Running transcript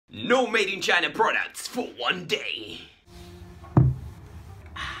No made in China products for one day。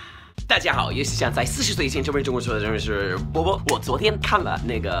大家好，也是想在40岁以前成为中国说的人是波波。我昨天看了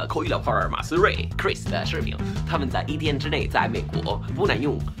那个口语老炮儿马思睿 Chris 的视频，他们在1天之内在美国不能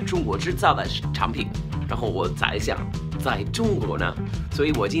用中国制造的产品。然后我在想，在中国呢，所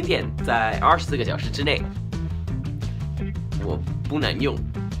以我今天在24个小时之内，我不能用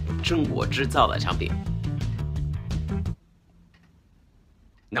中国制造的产品。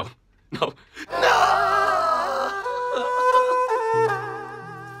No, no, no!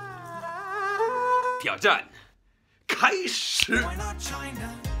 挑战开始。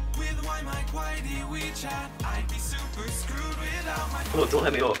我从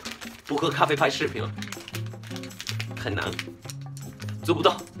来没有不喝咖啡拍视频，很难，做不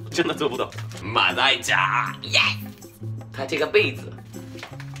到，真的做不到。马代家，耶！它这个被子，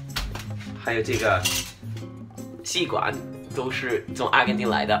还有这个吸管，都是从阿根廷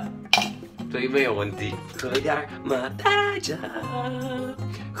来的，所以没有问题。喝点马代茶，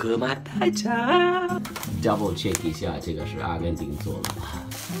喝马代茶。Double check 一下，这个是阿根廷做的。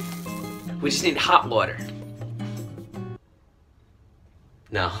We just need hot water.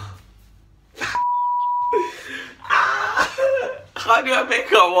 No. How do I make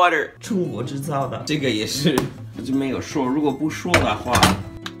hot water? 中国制造的，这个也是就没有说，如果不说的话，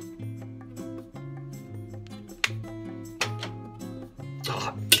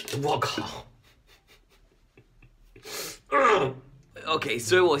我靠！OK，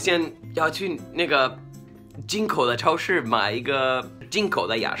 所以我现要去那个进口的超市买一个进口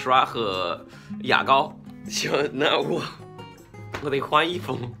的牙刷和牙膏。行，那我得换衣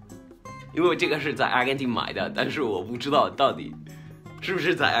服，因为这个是在阿根廷买的，但是我不知道到底是不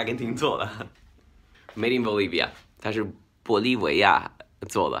是在阿根廷做的。Made in Bolivia， 它是玻利维亚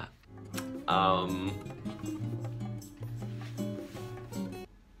做的。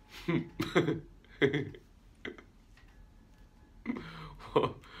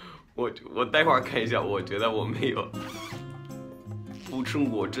我待会儿看一下，我觉得我没有不中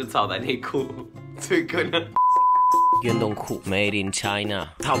国制造的内裤，所以可能运动裤 Made in China，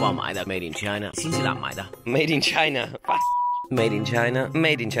 淘宝买的 Made in China， 新西兰买的 Made in China，Made in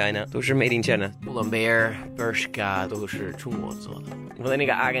China，Made in China， 都是 Made in China。布伦贝尔、Bershka 都是中国做的。我的那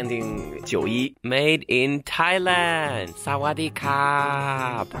个阿根廷91 Made in Thailand， 萨瓦迪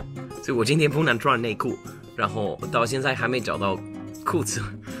卡。所以我今天不能穿内裤，然后到现在还没找到裤子。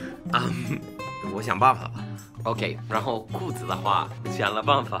我想办法吧。OK， 然后裤子的话，想了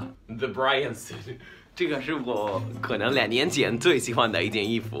办法。The Bryans， 这个是我可能2年前最喜欢的一件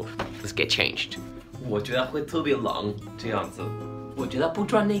衣服。Let's get changed。我觉得会特别冷，这样子。我觉得不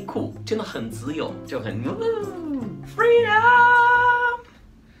穿内裤真的很自由，就很freedom。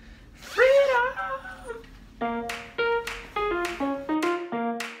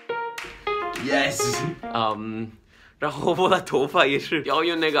Yes。然后我的头发也是要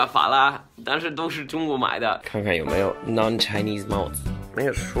用那个发蜡，但是都是中国买的。看看有没有 non-Chinese 帽子，没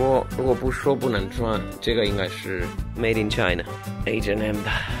有说，如果不说不能穿。这个应该是 Made in China，H&M 的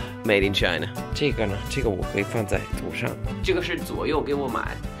Made in China。这个呢，这个我可以放在头上。这个是左右给我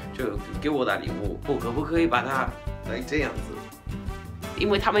买，就给我的礼物。我可不可以把它来这样子？因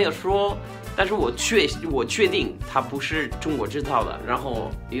为他没有说，但是我确定它不是中国制造的，然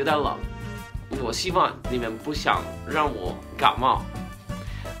后有点冷。我希望你们不想让我感冒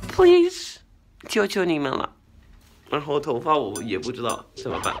 ，please， 求求你们了。然后头发我也不知道怎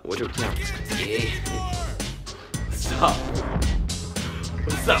么办，我就这样。操，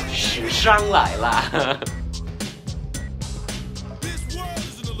时尚来了。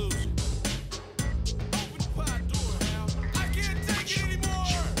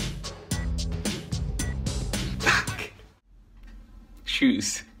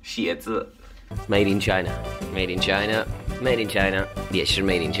Shoes， 鞋子。Made in China，Made in China，Made in China， 也是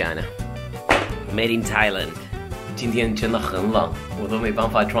Made in China。Made in Thailand。今天真的很冷，我都没办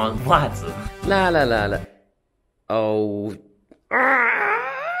法穿袜子。啦，哦，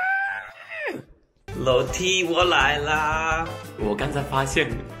楼梯我来啦！我刚才发现，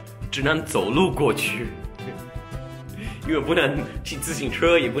只能走路过去，因为不能骑自行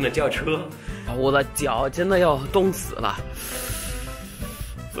车，也不能叫车。我的脚真的要冻死了。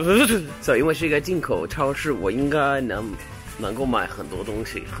所以因为是一个进口超市，我应该能够买很多东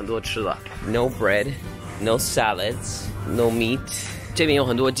西，很多吃的。No bread, no salads, no meat。这边有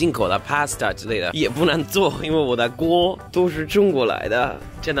很多进口的 pasta 之类的，也不能做，因为我的锅都是中国来的，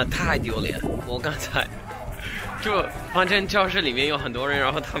真的太丢脸。我刚才就反正超市里面有很多人，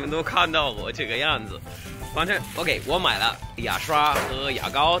然后他们都看到我这个样子。反正 OK， 我买了牙刷和牙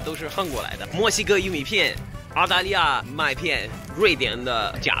膏，都是韩国来的。墨西哥玉米片澳大利亚麦片，瑞典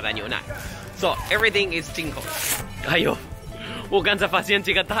的假的牛奶。So everything is 进口。还有，我刚才发现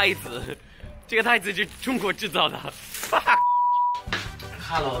这个袋子是中国制造的。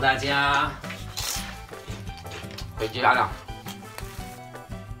Hello 大家，回家了。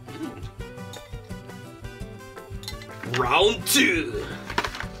Round 2。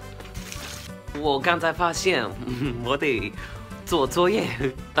我刚才发现，我得做作业，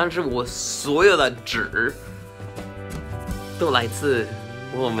但是我所有的纸都来自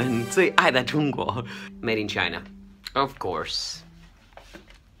我们最爱的中国 ，Made in China, of course。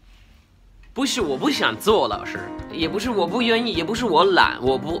不是我不想做，老师，也不是我不愿意，也不是我懒，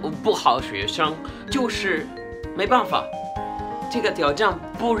我不好学生，就是没办法，这个挑战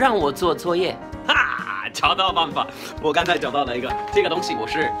不让我做作业。哈，找到办法！我刚才找到了一个这个东西，我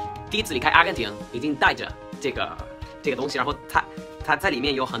是第一次离开阿根廷，已经带着这个东西，然后它在里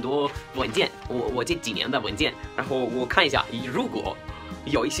面有很多文件，我这几年的文件，然后我看一下，如果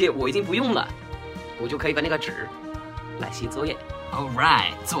有一些我已经不用了，我就可以把那个纸来写作业。All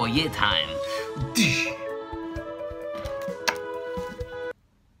right， 作业 time。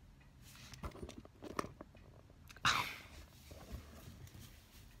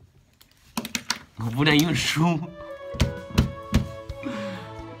我不能用书，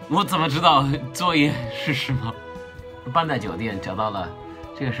我怎么知道作业是什么？搬到酒店找到了，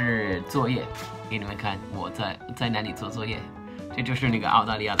这个是作业，给你们看我在哪里做作业。这就是那个澳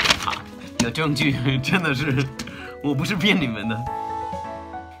大利亚的卡，有证据，真的是，我不是骗你们的。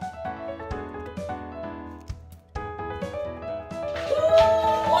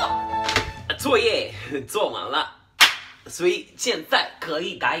作业做完了。所以现在可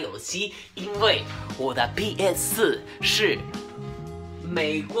以改游戏，因为我的 PS4 是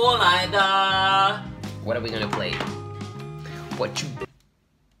美国来的。What are we gonna play? What you?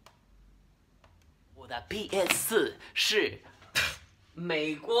 我的 PS4 是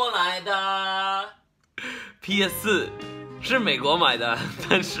美国来的。PS4 是美国买的，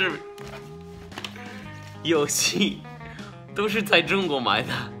但是游戏都是在中国买的。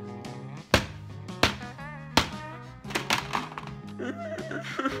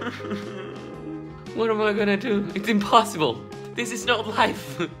What am I gonna do? It's impossible. This is not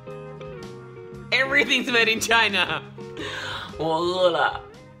life. Everything's made in China. 我饿了，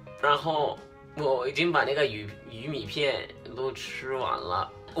然后我已经把那个鱼米片都吃完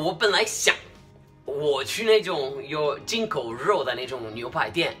了。我本来想，我去那种有进口肉的那种牛排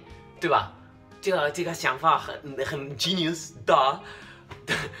店，对吧？这个想法很 genius 的，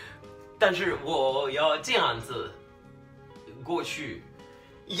但是我要这样子过去。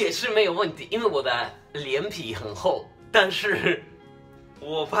也是没有问题，因为我的脸皮很厚。但是，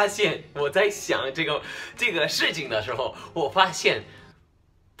我发现我在想这个事情的时候，我发现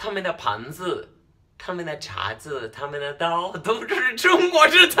他们的盘子、他们的叉子、他们的刀都是中国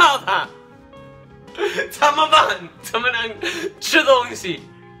制造的，怎么办？怎么能吃东西？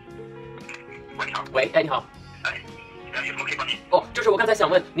喂，你好。喂，哎，你好。哎，有什么可以帮你？哦，就是我刚才想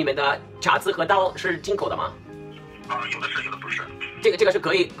问，你们的叉子和刀是进口的吗？有的是，有的不是。这个是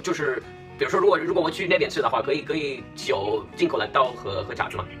可以，就是比如说，如果我去那边吃的话，可以有进口的刀和叉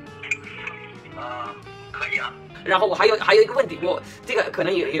子吗？可以啊。然后我还有一个问题，我这个可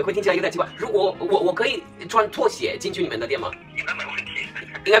能也会听起来有点奇怪，如果我可以穿拖鞋进去你们的店吗？应该没问题。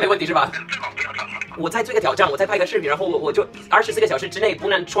应该没问题是吧？最好不要穿。我在这个挑战，我再拍个视频，然后我就24个小时之内不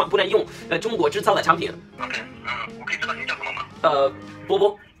能用中国制造的产品。OK， 我可以知道您叫什么吗？波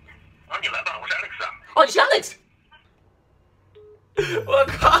波。你来吧，我是 Alex 啊。哦，你是 Alex。我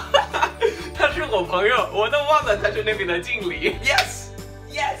靠，他是我朋友，我都忘了他是那边的经理。Yes，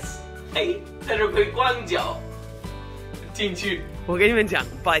 哎，他是可以光脚进去。我跟你们讲，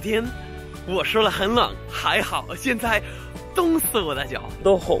白天我说了很冷，还好，现在冻死我的脚，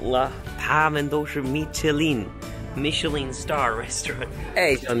都红了。他们都是 Michelin Star Restaurant。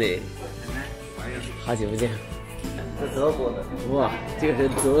哎，兄弟，好久不见。是德国的。哇，这个是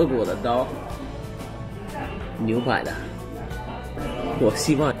德国的刀，牛排的。我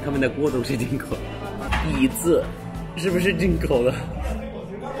希望他们的锅都是进口，椅子是不是进口的？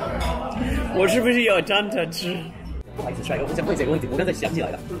我是不是要沾着吃？不好意思，帅哥，我想问一个问题，我刚才想起来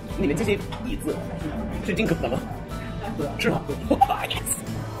了，你们这些椅子是进口的吗？是吗？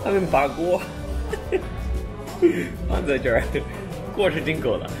他们把锅放在这儿，锅是进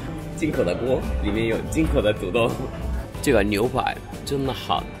口的，进口的锅里面有进口的土豆。这个牛排真的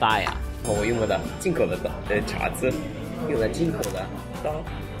好大呀！我用的进口的叉子。用了进口的刀，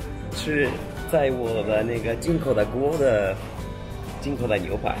是在我的那个进口的锅的进口的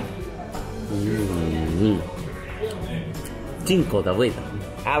牛排，进口的味道。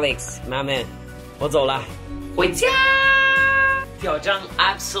Alex， 妈妈，我走了。回家。挑战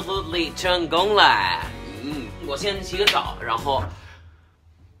absolutely 成功了。我先洗个澡，然后。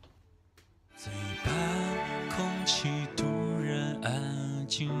嘴巴空气突然安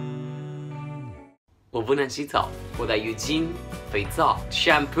静。我不能洗澡，我带浴巾、肥皂、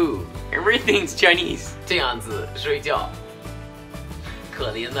shampoo everything's Chinese， 这样子睡觉。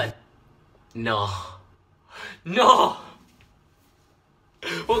可怜的 ，no，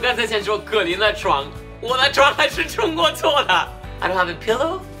 我刚才想说可怜的床，我的床还是中国做的。I don't have a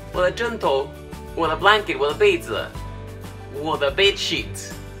pillow， 我的枕头，我的 blanket， 我的被子，我的 bed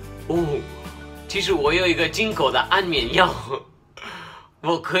sheet。其实我有一个进口的安眠药，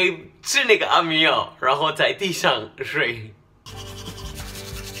我可以吃那个安眠药，然后在地上睡。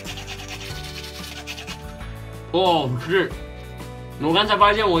是。我刚才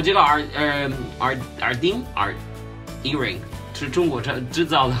发现我这个耳钉earring 是中国制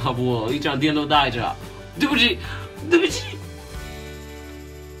造的，我一整天都戴着。对不起。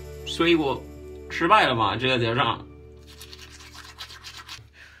所以我失败了嘛？这个挑战。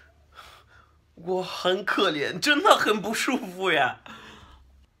我很可怜，真的很不舒服呀。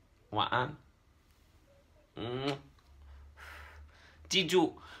晚安。记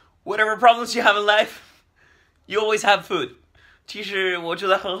住 ，whatever problems you have in life, you always have food。其实我觉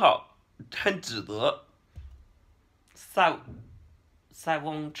得很好，很值得。塞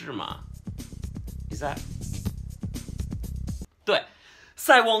翁之马，对，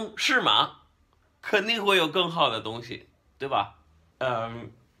塞翁失马，肯定会有更好的东西，对吧？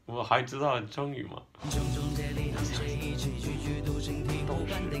我还知道成语吗？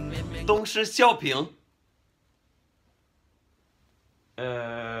东施效颦。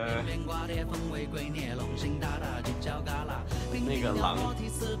那个狼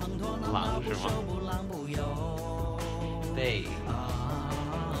是吗？狈，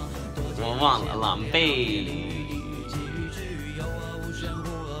我忘了狼狈。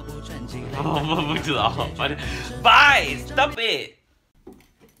我不知道，反正 Bye stop it。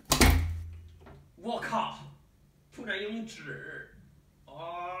我靠，突然用纸，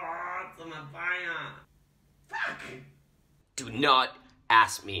怎么办呀 ？Fuck！Do not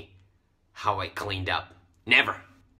ask me how I cleaned up. Never.